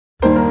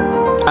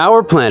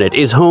Our planet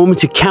is home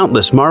to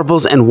countless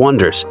marvels and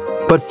wonders,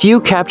 but few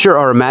capture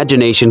our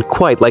imagination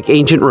quite like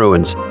ancient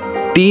ruins.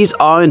 These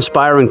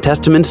awe-inspiring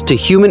testaments to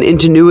human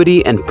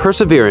ingenuity and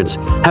perseverance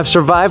have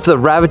survived the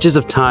ravages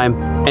of time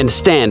and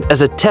stand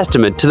as a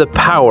testament to the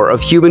power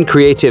of human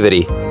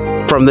creativity.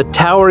 From the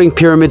towering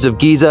pyramids of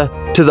Giza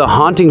to the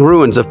haunting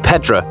ruins of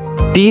Petra,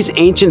 these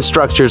ancient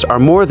structures are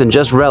more than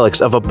just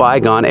relics of a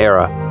bygone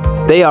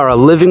era. They are a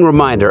living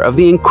reminder of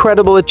the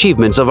incredible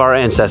achievements of our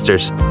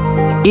ancestors.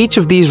 Each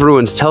of these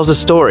ruins tells a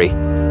story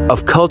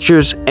of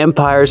cultures,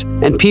 empires,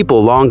 and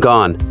people long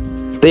gone.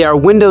 They are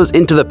windows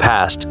into the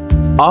past,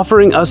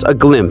 offering us a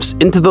glimpse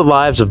into the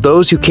lives of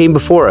those who came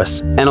before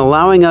us and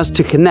allowing us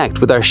to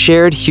connect with our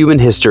shared human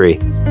history.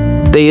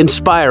 They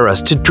inspire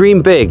us to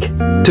dream big,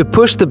 to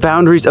push the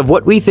boundaries of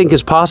what we think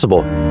is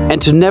possible,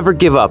 and to never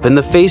give up in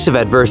the face of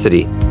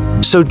adversity.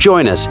 So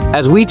join us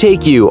as we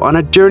take you on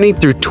a journey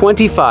through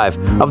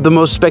 25 of the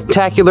most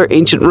spectacular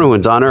ancient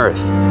ruins on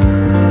Earth.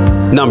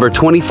 Number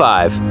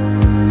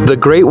 25. The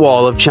Great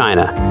Wall of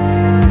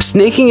China.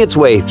 Snaking its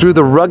way through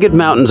the rugged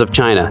mountains of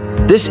China,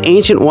 this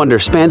ancient wonder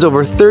spans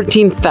over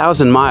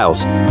 13,000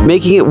 miles,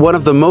 making it one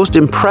of the most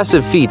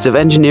impressive feats of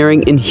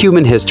engineering in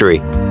human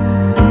history.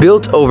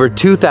 Built over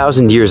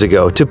 2,000 years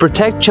ago to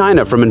protect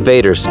China from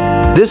invaders,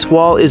 this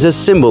wall is a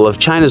symbol of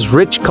China's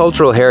rich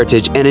cultural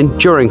heritage and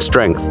enduring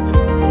strength.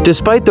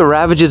 Despite the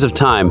ravages of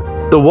time,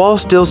 the wall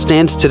still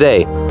stands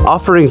today,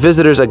 offering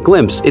visitors a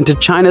glimpse into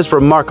China's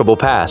remarkable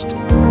past.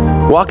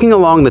 Walking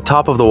along the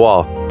top of the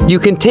wall, you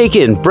can take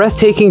in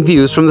breathtaking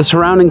views from the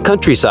surrounding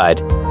countryside,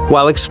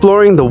 while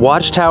exploring the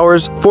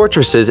watchtowers,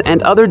 fortresses,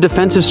 and other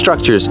defensive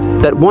structures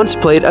that once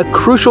played a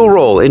crucial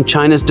role in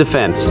China's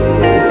defense.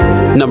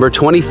 Number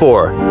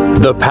 24.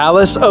 The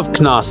Palace of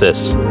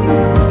Knossos.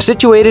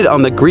 Situated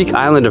on the Greek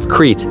island of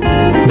Crete,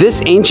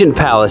 this ancient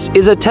palace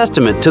is a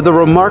testament to the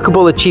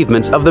remarkable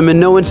achievements of the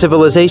Minoan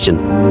civilization.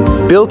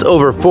 Built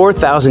over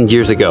 4,000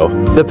 years ago,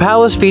 the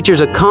palace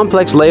features a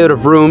complex layout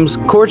of rooms,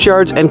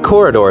 courtyards, and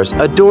corridors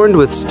adorned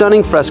with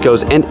stunning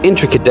frescoes and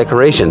intricate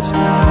decorations.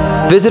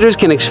 Visitors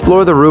can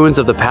explore the ruins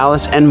of the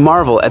palace and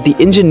marvel at the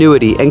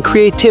ingenuity and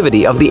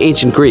creativity of the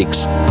ancient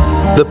Greeks.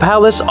 The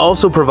palace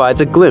also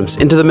provides a glimpse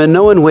into the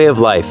Minoan way of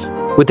life,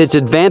 with its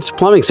advanced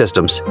plumbing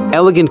systems,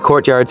 elegant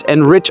courtyards,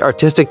 and rich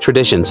artistic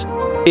traditions.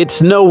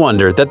 It's no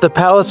wonder that the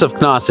Palace of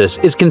Knossos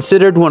is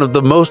considered one of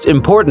the most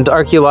important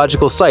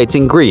archaeological sites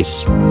in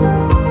Greece.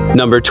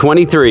 Number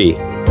 23.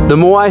 The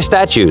Moai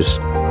Statues.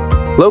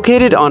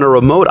 Located on a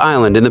remote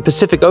island in the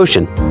Pacific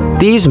Ocean,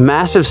 these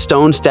massive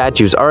stone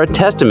statues are a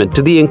testament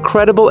to the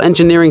incredible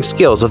engineering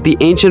skills of the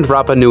ancient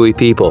Rapa Nui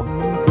people.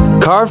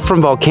 Carved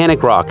from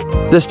volcanic rock,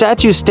 the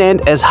statues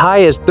stand as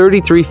high as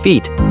 33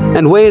 feet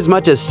and weigh as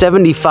much as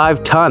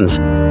 75 tons,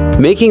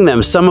 making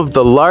them some of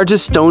the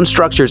largest stone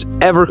structures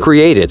ever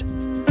created.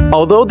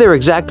 Although their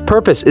exact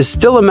purpose is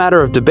still a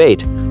matter of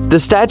debate, the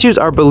statues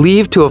are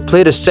believed to have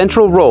played a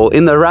central role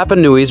in the Rapa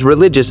Nui's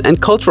religious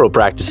and cultural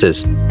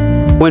practices.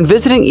 When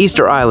visiting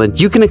Easter Island,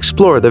 you can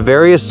explore the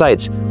various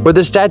sites where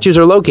the statues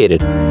are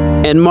located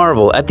and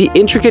marvel at the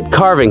intricate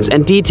carvings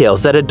and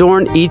details that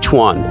adorn each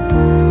one.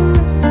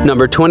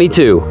 Number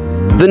 22.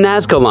 The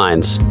Nazca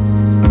Lines.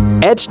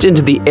 Etched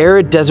into the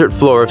arid desert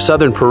floor of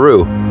southern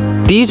Peru,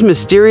 these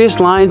mysterious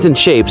lines and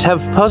shapes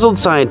have puzzled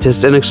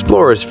scientists and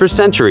explorers for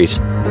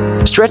centuries.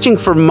 Stretching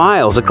for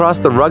miles across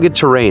the rugged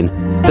terrain,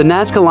 the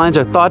Nazca Lines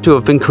are thought to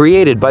have been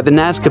created by the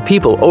Nazca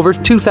people over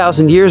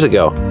 2,000 years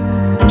ago.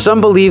 Some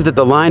believe that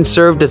the lines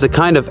served as a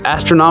kind of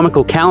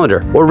astronomical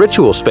calendar or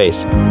ritual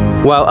space,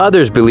 while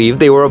others believe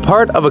they were a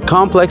part of a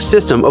complex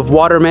system of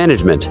water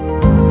management.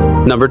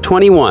 Number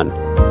 21.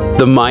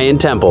 The Mayan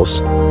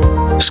Temples.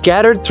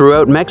 Scattered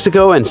throughout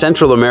Mexico and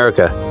Central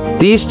America,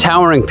 these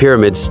towering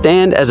pyramids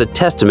stand as a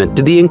testament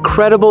to the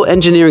incredible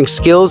engineering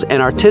skills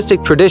and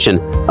artistic tradition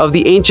of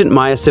the ancient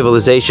Maya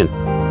civilization.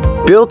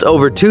 Built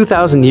over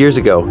 2,000 years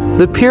ago,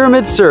 the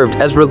pyramids served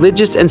as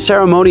religious and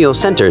ceremonial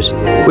centers,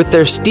 with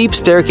their steep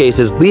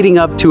staircases leading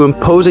up to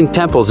imposing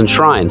temples and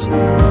shrines.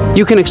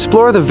 You can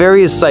explore the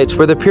various sites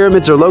where the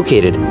pyramids are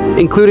located,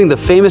 including the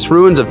famous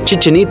ruins of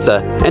Chichen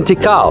Itza and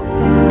Tikal,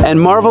 and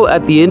marvel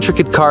at the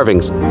intricate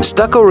carvings,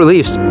 stucco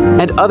reliefs,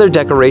 and other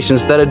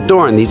decorations that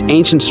adorn these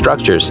ancient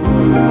structures.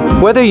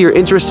 Whether you're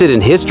interested in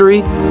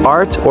history,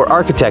 art, or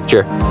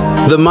architecture,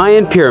 the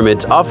Mayan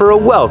pyramids offer a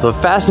wealth of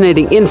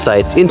fascinating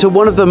insights into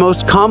one of the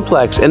most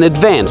complex and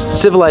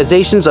advanced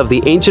civilizations of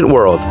the ancient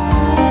world.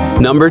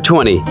 Number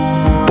 20.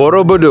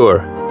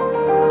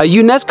 Borobudur. A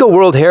UNESCO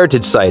World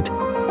Heritage Site,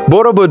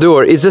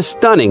 Borobudur is a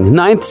stunning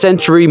 9th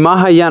century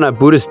Mahayana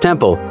Buddhist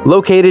temple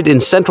located in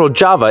central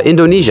Java,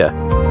 Indonesia.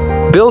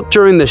 Built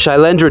during the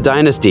Shailendra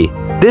dynasty,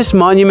 this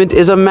monument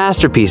is a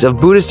masterpiece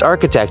of Buddhist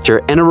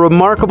architecture and a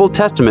remarkable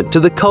testament to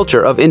the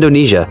culture of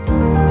Indonesia.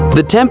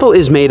 The temple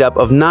is made up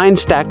of 9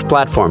 stacked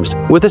platforms,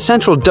 with a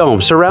central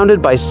dome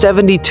surrounded by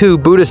 72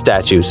 Buddha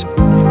statues.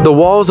 The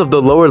walls of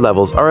the lower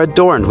levels are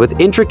adorned with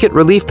intricate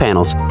relief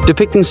panels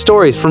depicting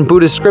stories from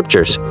Buddhist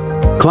scriptures.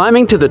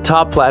 Climbing to the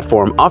top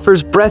platform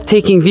offers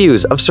breathtaking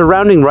views of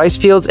surrounding rice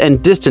fields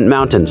and distant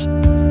mountains.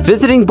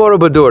 Visiting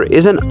Borobudur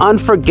is an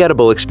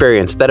unforgettable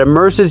experience that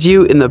immerses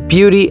you in the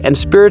beauty and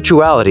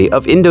spirituality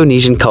of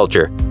Indonesian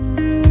culture.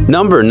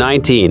 Number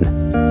 19.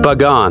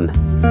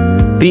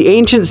 Bagan. The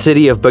ancient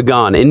city of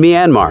Bagan in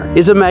Myanmar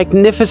is a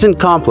magnificent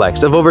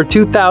complex of over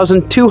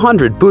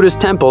 2,200 Buddhist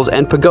temples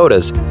and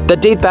pagodas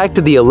that date back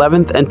to the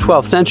 11th and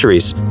 12th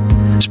centuries.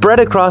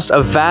 Spread across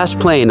a vast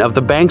plain of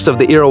the banks of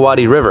the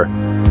Irrawaddy River,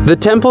 the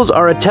temples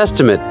are a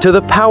testament to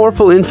the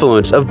powerful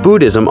influence of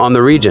Buddhism on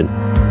the region.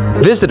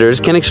 Visitors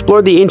can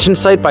explore the ancient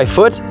site by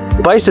foot,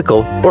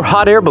 bicycle, or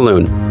hot air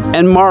balloon,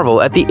 and marvel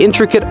at the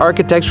intricate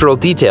architectural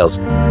details,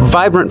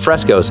 vibrant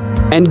frescoes,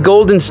 and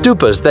golden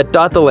stupas that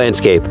dot the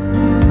landscape.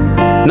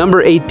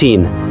 Number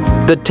 18.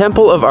 The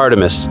Temple of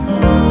Artemis.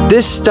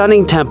 This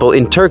stunning temple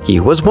in Turkey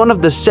was one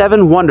of the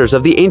 7 wonders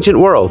of the ancient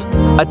world,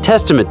 a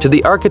testament to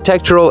the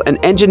architectural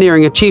and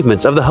engineering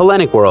achievements of the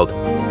Hellenic world.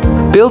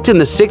 Built in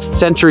the 6th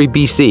century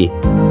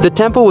BC, the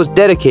temple was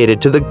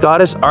dedicated to the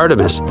goddess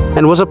Artemis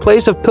and was a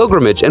place of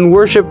pilgrimage and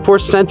worship for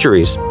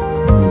centuries.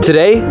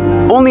 Today,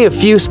 only a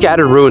few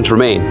scattered ruins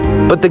remain,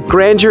 but the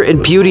grandeur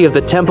and beauty of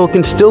the temple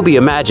can still be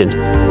imagined.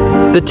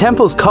 The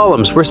temple's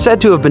columns were said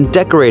to have been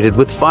decorated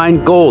with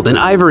fine gold and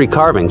ivory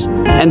carvings,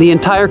 and the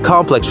entire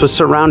complex was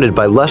surrounded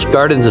by lush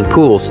gardens and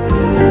pools.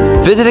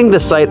 Visiting the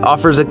site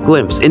offers a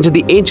glimpse into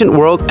the ancient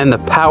world and the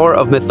power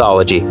of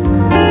mythology.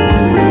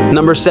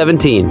 Number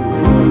 17.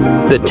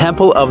 The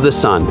Temple of the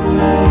Sun.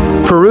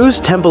 Peru's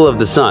Temple of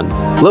the Sun,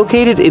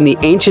 located in the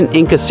ancient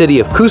Inca city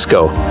of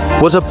Cusco,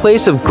 was a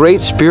place of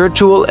great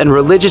spiritual and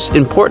religious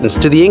importance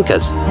to the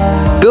Incas.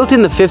 Built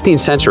in the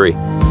 15th century,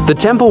 the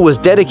temple was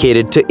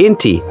dedicated to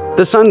Inti,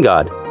 the sun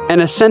god,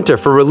 and a center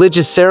for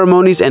religious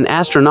ceremonies and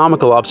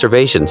astronomical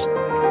observations.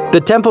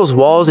 The temple's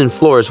walls and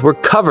floors were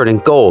covered in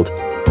gold,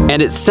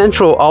 and its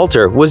central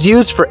altar was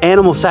used for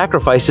animal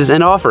sacrifices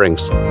and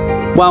offerings.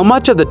 While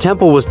much of the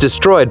temple was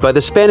destroyed by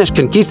the Spanish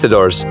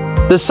conquistadors,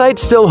 the site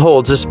still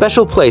holds a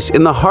special place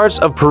in the hearts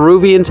of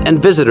Peruvians and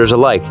visitors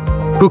alike,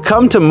 who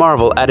come to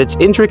marvel at its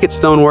intricate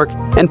stonework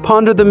and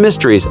ponder the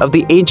mysteries of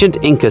the ancient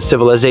Inca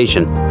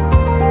civilization.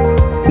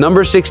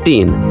 Number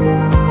 16.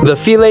 The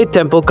Philae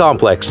Temple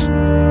Complex.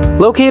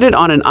 Located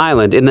on an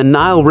island in the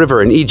Nile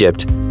River in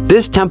Egypt,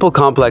 this temple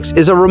complex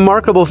is a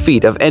remarkable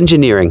feat of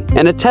engineering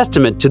and a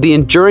testament to the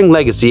enduring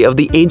legacy of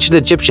the ancient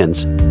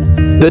Egyptians.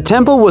 The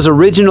temple was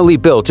originally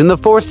built in the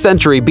 4th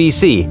century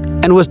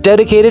BC and was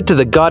dedicated to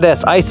the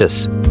goddess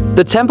Isis.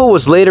 The temple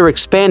was later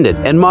expanded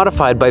and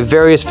modified by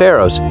various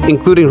pharaohs,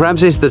 including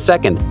Ramses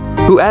II,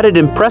 who added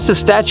impressive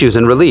statues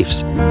and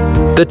reliefs.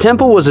 The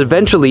temple was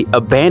eventually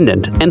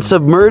abandoned and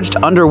submerged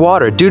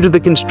underwater due to the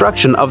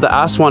construction of the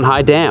Aswan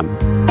High Dam.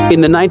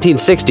 In the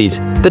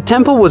 1960s, the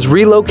temple was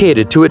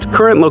relocated to its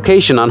current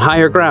location on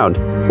higher ground,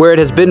 where it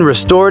has been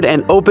restored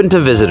and open to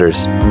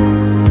visitors.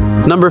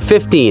 Number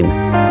 15.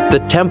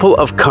 The Temple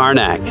of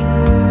Karnak.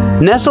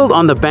 Nestled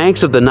on the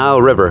banks of the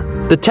Nile River,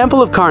 the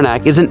Temple of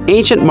Karnak is an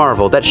ancient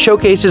marvel that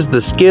showcases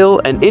the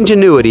skill and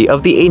ingenuity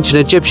of the ancient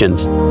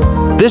Egyptians.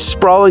 This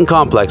sprawling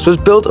complex was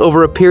built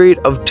over a period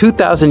of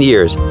 2,000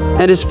 years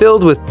and is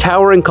filled with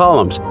towering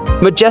columns,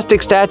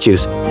 majestic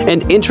statues,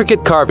 and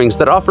intricate carvings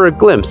that offer a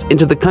glimpse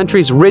into the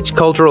country's rich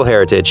cultural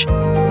heritage.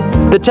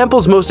 The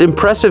temple's most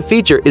impressive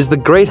feature is the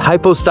Great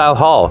Hypostyle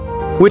Hall,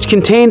 which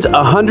contains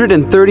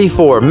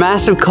 134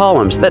 massive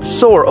columns that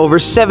soar over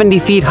 70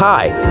 feet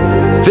high.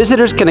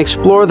 Visitors can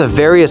explore the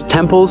various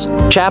temples,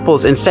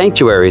 chapels, and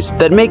sanctuaries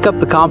that make up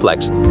the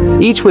complex,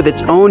 each with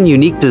its own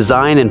unique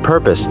design and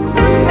purpose.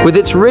 With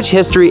its rich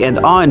history and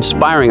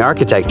awe-inspiring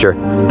architecture,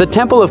 the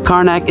Temple of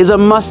Karnak is a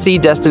must-see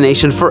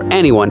destination for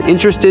anyone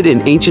interested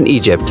in ancient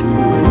Egypt.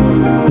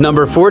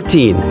 Number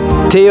 14.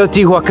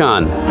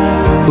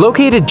 Teotihuacan.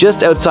 Located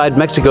just outside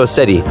Mexico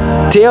City,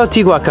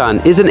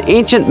 Teotihuacan is an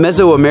ancient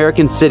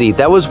Mesoamerican city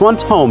that was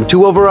once home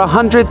to over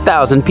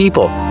 100,000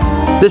 people.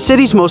 The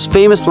city's most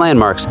famous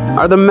landmarks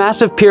are the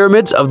massive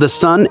pyramids of the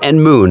sun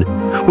and moon,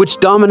 which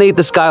dominate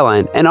the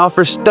skyline and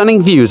offer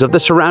stunning views of the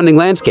surrounding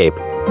landscape.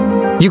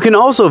 You can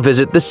also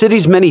visit the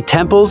city's many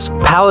temples,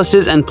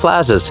 palaces, and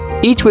plazas,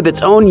 each with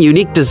its own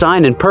unique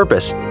design and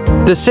purpose.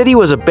 The city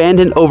was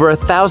abandoned over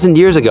 1,000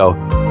 years ago,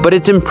 but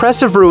its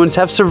impressive ruins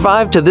have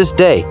survived to this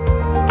day,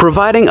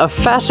 providing a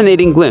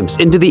fascinating glimpse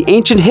into the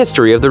ancient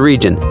history of the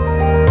region.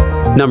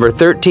 Number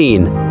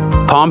 13.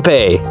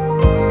 Pompeii.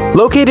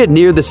 Located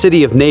near the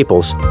city of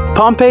Naples,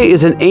 Pompeii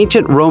is an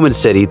ancient Roman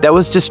city that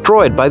was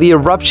destroyed by the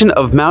eruption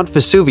of Mount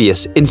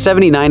Vesuvius in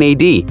 79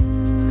 AD.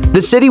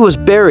 The city was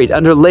buried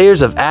under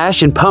layers of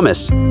ash and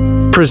pumice,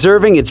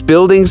 preserving its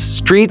buildings,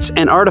 streets,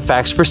 and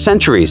artifacts for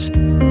centuries.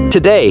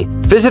 Today,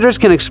 visitors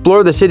can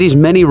explore the city's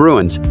many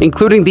ruins,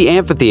 including the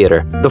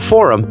amphitheater, the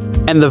forum,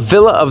 and the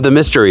Villa of the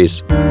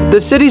Mysteries. The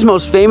city's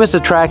most famous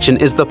attraction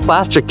is the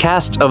plaster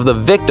casts of the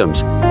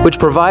victims, which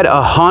provide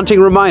a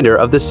haunting reminder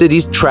of the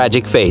city's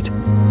tragic fate.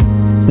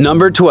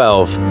 Number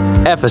 12.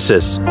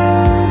 Ephesus.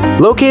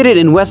 Located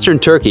in western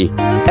Turkey,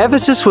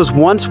 Ephesus was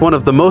once one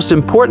of the most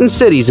important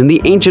cities in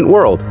the ancient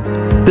world.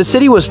 The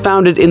city was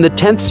founded in the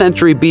 10th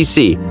century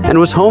BC and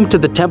was home to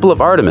the Temple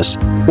of Artemis,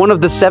 one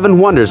of the 7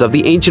 wonders of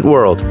the ancient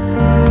world.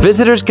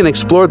 Visitors can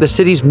explore the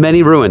city's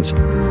many ruins,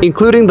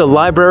 including the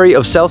Library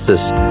of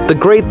Celsus, the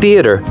Great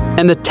Theater,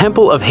 and the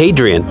Temple of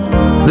Hadrian.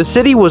 The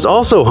city was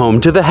also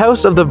home to the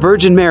House of the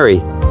Virgin Mary,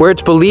 where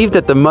it's believed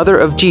that the mother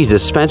of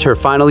Jesus spent her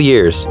final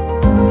years.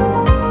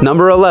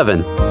 Number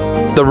 11.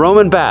 The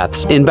Roman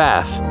Baths in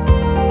Bath.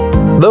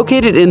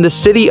 Located in the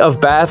city of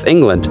Bath,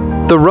 England,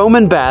 the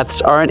Roman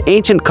Baths are an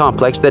ancient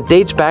complex that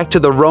dates back to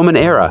the Roman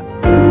era.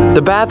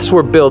 The baths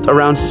were built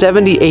around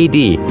 70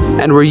 AD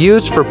and were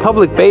used for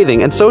public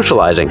bathing and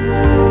socializing.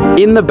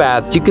 In the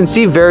baths, you can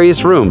see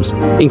various rooms,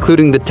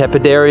 including the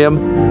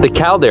tepidarium, the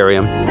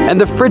caldarium, and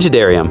the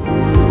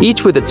frigidarium,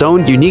 each with its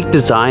own unique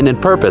design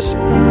and purpose.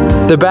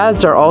 The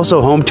baths are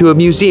also home to a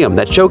museum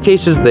that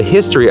showcases the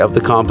history of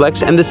the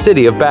complex and the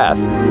city of Bath.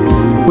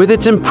 With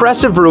its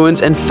impressive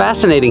ruins and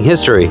fascinating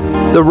history,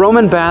 the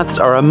Roman Baths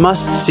are a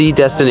must-see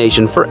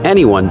destination for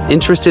anyone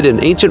interested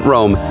in ancient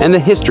Rome and the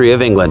history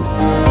of England.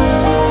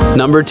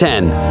 Number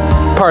 10.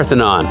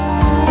 Parthenon.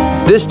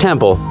 This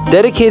temple,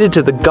 dedicated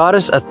to the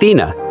goddess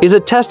Athena, is a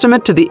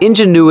testament to the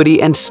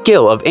ingenuity and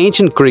skill of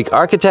ancient Greek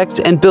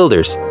architects and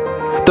builders.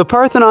 The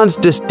Parthenon's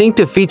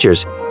distinctive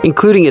features,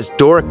 including its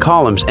Doric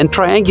columns and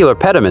triangular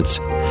pediments,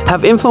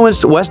 have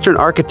influenced Western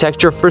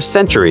architecture for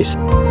centuries.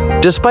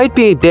 Despite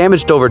being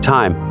damaged over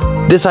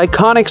time, this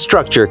iconic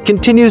structure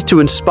continues to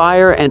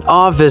inspire and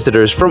awe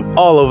visitors from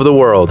all over the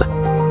world.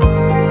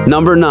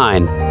 Number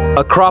 9.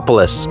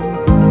 Acropolis.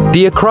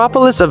 The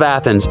Acropolis of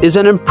Athens is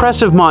an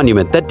impressive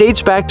monument that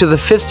dates back to the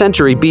 5th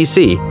century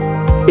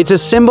BC. It's a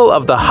symbol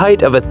of the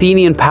height of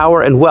Athenian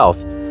power and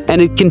wealth, and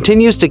it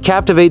continues to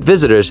captivate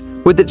visitors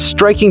with its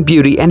striking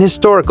beauty and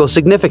historical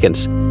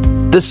significance.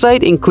 The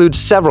site includes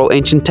several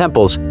ancient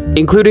temples,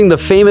 including the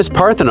famous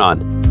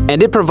Parthenon,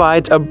 and it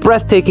provides a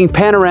breathtaking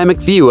panoramic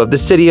view of the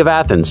city of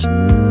Athens.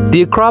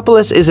 The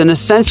Acropolis is an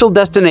essential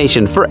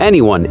destination for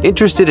anyone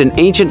interested in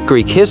ancient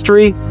Greek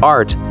history,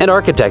 art, and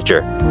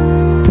architecture.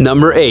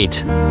 Number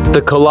 8.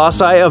 The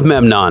Colossi of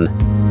Memnon.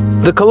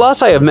 The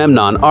Colossi of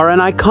Memnon are an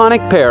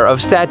iconic pair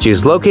of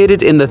statues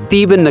located in the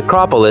Theban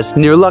necropolis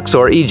near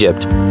Luxor,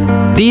 Egypt.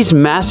 These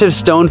massive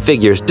stone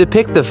figures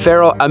depict the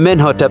pharaoh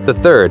Amenhotep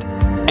III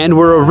and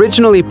were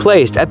originally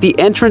placed at the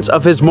entrance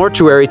of his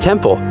mortuary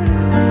temple.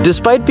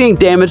 Despite being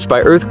damaged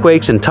by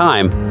earthquakes and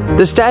time,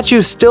 the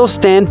statues still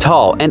stand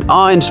tall and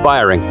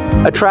awe-inspiring,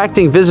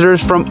 attracting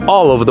visitors from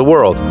all over the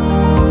world.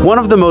 One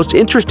of the most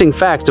interesting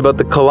facts about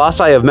the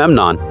Colossi of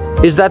Memnon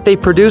is that they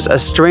produce a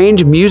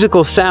strange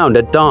musical sound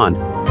at dawn,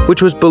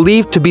 which was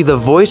believed to be the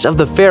voice of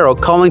the pharaoh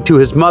calling to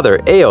his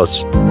mother,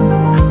 Eos.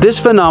 This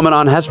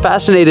phenomenon has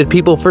fascinated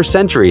people for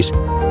centuries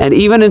and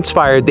even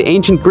inspired the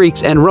ancient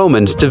Greeks and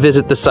Romans to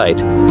visit the site.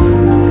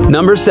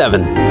 Number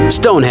 7.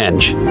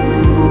 Stonehenge.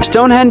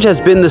 Stonehenge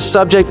has been the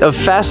subject of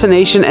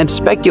fascination and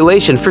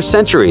speculation for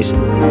centuries,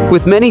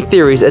 with many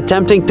theories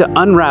attempting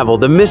to unravel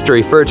the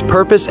mystery for its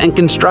purpose and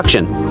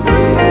construction.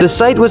 The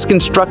site was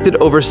constructed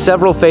over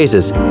several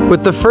phases,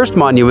 with the first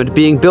monument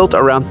being built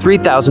around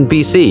 3000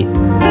 BC.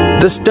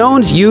 The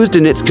stones used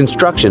in its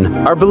construction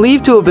are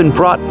believed to have been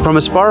brought from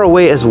as far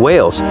away as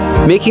Wales,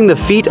 making the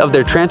feat of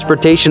their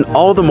transportation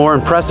all the more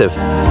impressive.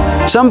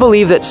 Some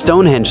believe that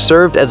Stonehenge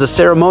served as a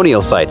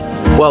ceremonial site,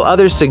 while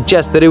others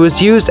suggest that it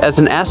was used as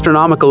an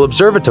astronomical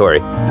observatory.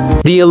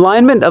 The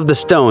alignment of the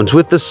stones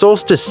with the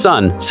solstice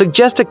sun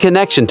suggests a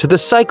connection to the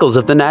cycles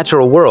of the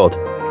natural world,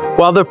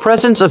 while the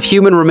presence of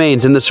human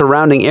remains in the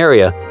surrounding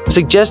area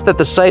suggests that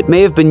the site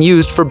may have been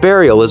used for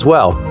burial as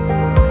well.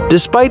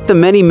 Despite the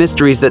many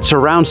mysteries that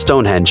surround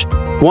Stonehenge,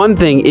 one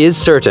thing is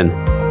certain: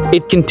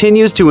 it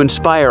continues to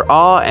inspire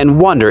awe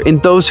and wonder in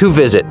those who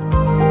visit.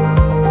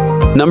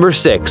 Number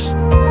 6.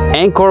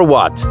 Angkor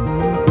Wat.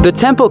 The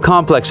temple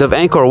complex of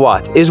Angkor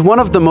Wat is one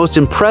of the most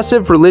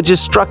impressive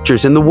religious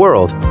structures in the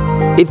world.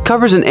 It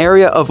covers an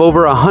area of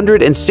over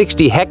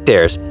 160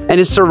 hectares and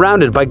is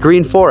surrounded by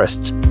green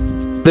forests.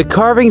 The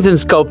carvings and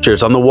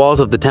sculptures on the walls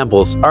of the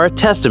temples are a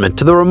testament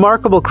to the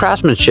remarkable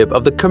craftsmanship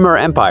of the Khmer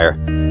Empire.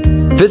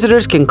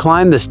 Visitors can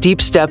climb the steep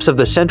steps of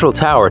the central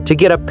tower to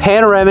get a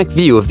panoramic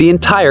view of the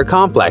entire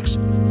complex.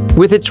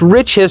 With its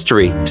rich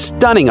history,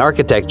 stunning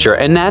architecture,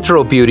 and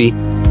natural beauty,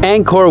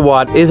 Angkor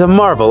Wat is a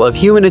marvel of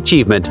human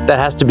achievement that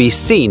has to be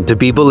seen to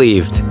be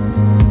believed.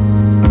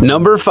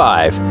 Number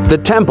 5. The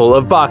Temple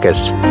of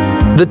Bacchus.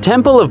 The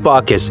Temple of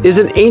Bacchus is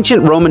an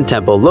ancient Roman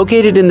temple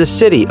located in the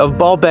city of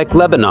Baalbek,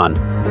 Lebanon.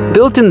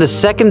 Built in the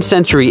 2nd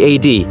century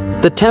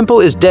AD, the temple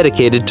is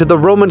dedicated to the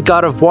Roman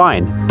god of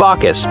wine,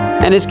 Bacchus,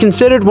 and is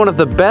considered one of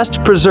the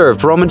best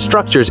preserved Roman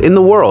structures in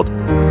the world.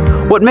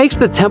 What makes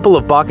the Temple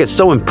of Bacchus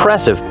so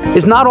impressive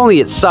is not only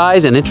its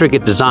size and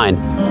intricate design,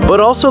 but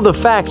also the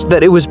fact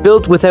that it was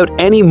built without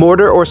any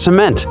mortar or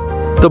cement.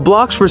 The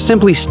blocks were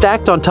simply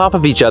stacked on top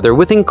of each other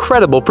with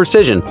incredible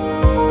precision.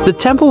 The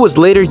temple was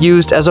later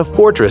used as a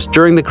fortress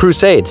during the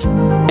Crusades,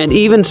 and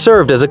even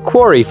served as a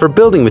quarry for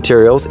building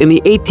materials in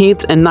the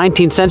 18th and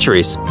 19th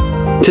centuries.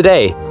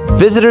 Today,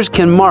 visitors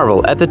can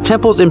marvel at the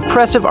temple's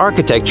impressive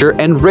architecture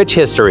and rich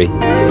history.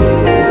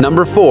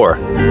 Number 4.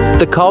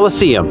 The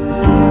Colosseum.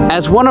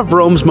 As one of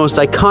Rome's most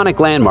iconic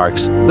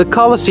landmarks, the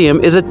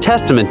Colosseum is a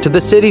testament to the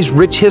city's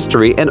rich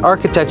history and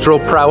architectural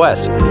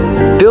prowess.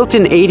 Built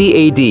in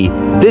 80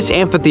 AD, this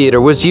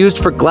amphitheater was used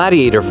for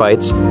gladiator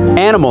fights,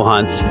 animal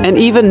hunts, and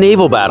even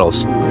naval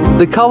battles.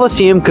 The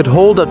Colosseum could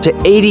hold up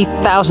to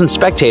 80,000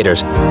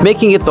 spectators,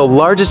 making it the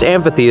largest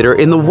amphitheater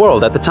in the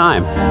world at the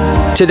time.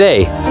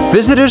 Today,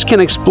 visitors can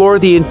explore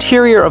the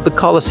interior of the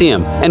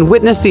Colosseum and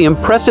witness the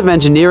impressive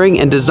engineering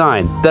and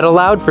design that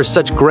allowed for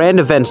such grand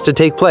events to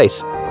take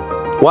place.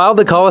 While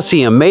the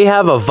Colosseum may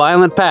have a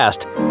violent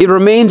past, it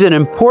remains an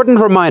important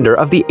reminder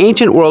of the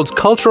ancient world's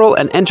cultural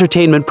and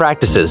entertainment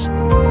practices.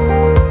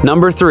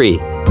 Number 3.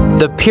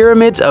 The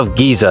Pyramids of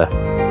Giza.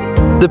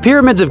 The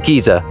Pyramids of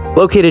Giza,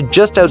 located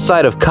just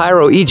outside of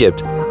Cairo,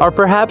 Egypt, are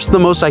perhaps the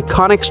most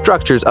iconic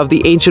structures of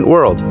the ancient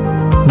world.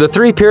 The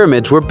 3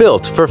 pyramids were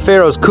built for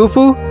pharaohs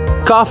Khufu,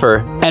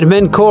 Khafre, and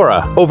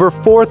Menkora over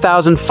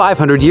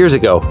 4,500 years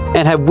ago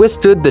and have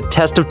withstood the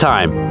test of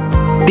time.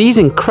 These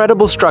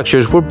incredible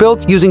structures were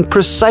built using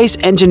precise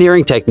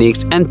engineering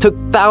techniques and took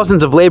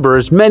thousands of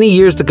laborers many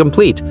years to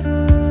complete.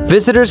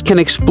 Visitors can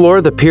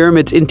explore the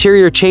pyramid's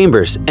interior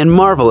chambers and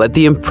marvel at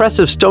the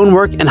impressive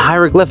stonework and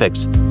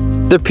hieroglyphics.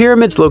 The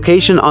pyramid's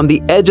location on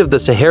the edge of the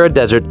Sahara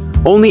Desert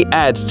only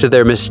adds to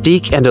their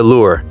mystique and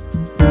allure.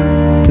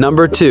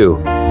 Number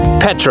 2.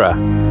 Petra.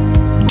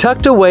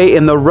 Tucked away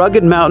in the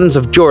rugged mountains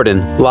of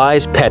Jordan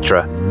lies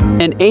Petra,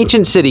 an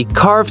ancient city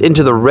carved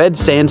into the red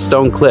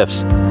sandstone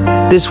cliffs.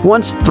 This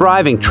once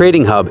thriving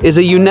trading hub is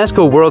a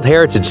UNESCO World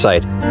Heritage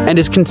Site and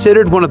is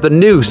considered one of the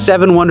new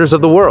 7 wonders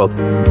of the world.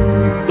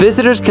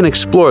 Visitors can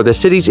explore the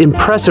city's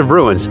impressive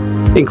ruins,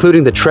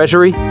 including the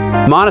treasury,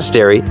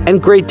 monastery,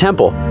 and great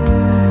temple.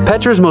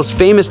 Petra's most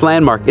famous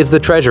landmark is the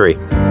treasury,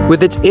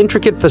 with its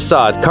intricate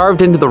facade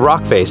carved into the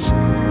rock face.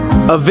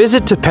 A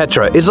visit to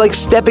Petra is like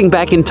stepping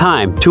back in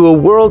time to a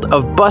world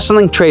of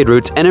bustling trade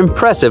routes and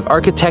impressive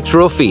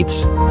architectural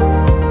feats.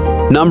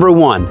 Number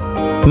 1.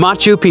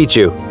 Machu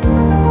Picchu.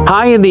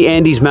 High in the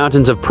Andes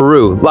Mountains of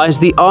Peru lies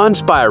the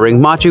awe-inspiring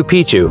Machu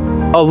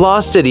Picchu, a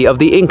lost city of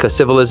the Inca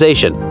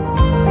civilization.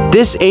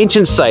 This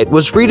ancient site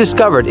was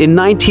rediscovered in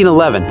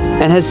 1911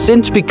 and has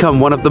since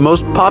become one of the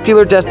most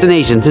popular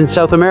destinations in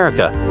South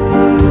America.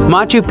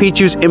 Machu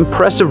Picchu's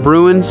impressive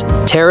ruins,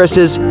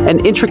 terraces,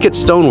 and intricate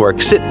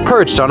stonework sit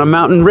perched on a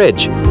mountain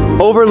ridge,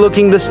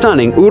 overlooking the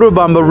stunning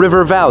Urubamba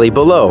River Valley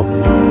below.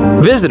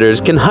 Visitors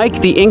can hike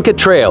the Inca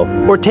Trail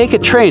or take a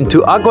train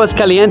to Aguas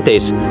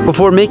Calientes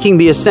before making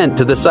the ascent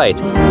to the site.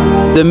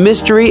 The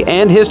mystery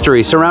and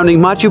history surrounding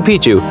Machu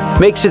Picchu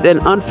makes it an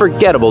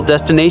unforgettable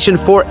destination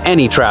for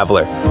any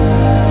traveler.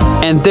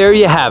 And there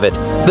you have it,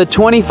 the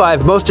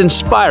 25 most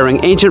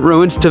inspiring ancient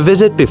ruins to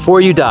visit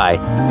before you die.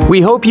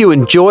 We hope you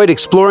enjoyed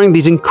exploring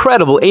these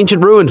incredible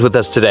ancient ruins with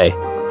us today.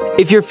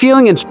 If you're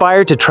feeling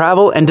inspired to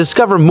travel and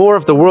discover more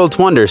of the world's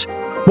wonders,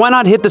 why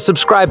not hit the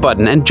subscribe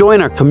button and join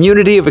our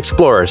community of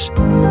explorers?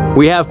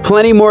 We have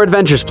plenty more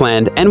adventures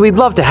planned, and we'd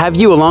love to have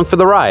you along for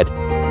the ride.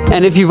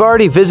 And if you've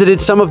already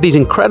visited some of these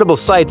incredible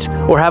sites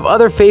or have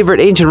other favorite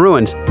ancient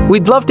ruins,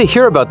 we'd love to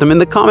hear about them in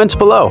the comments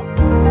below.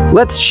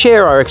 Let's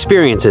share our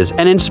experiences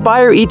and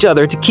inspire each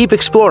other to keep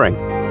exploring.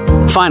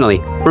 Finally,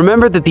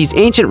 remember that these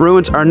ancient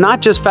ruins are not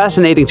just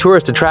fascinating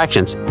tourist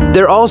attractions,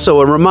 they're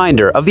also a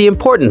reminder of the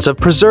importance of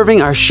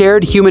preserving our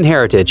shared human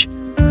heritage.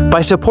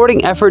 By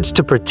supporting efforts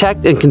to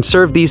protect and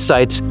conserve these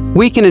sites,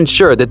 we can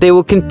ensure that they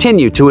will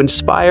continue to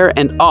inspire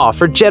and awe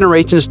for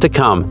generations to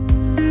come.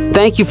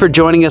 Thank you for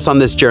joining us on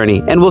this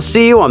journey, and we'll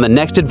see you on the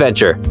next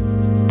adventure.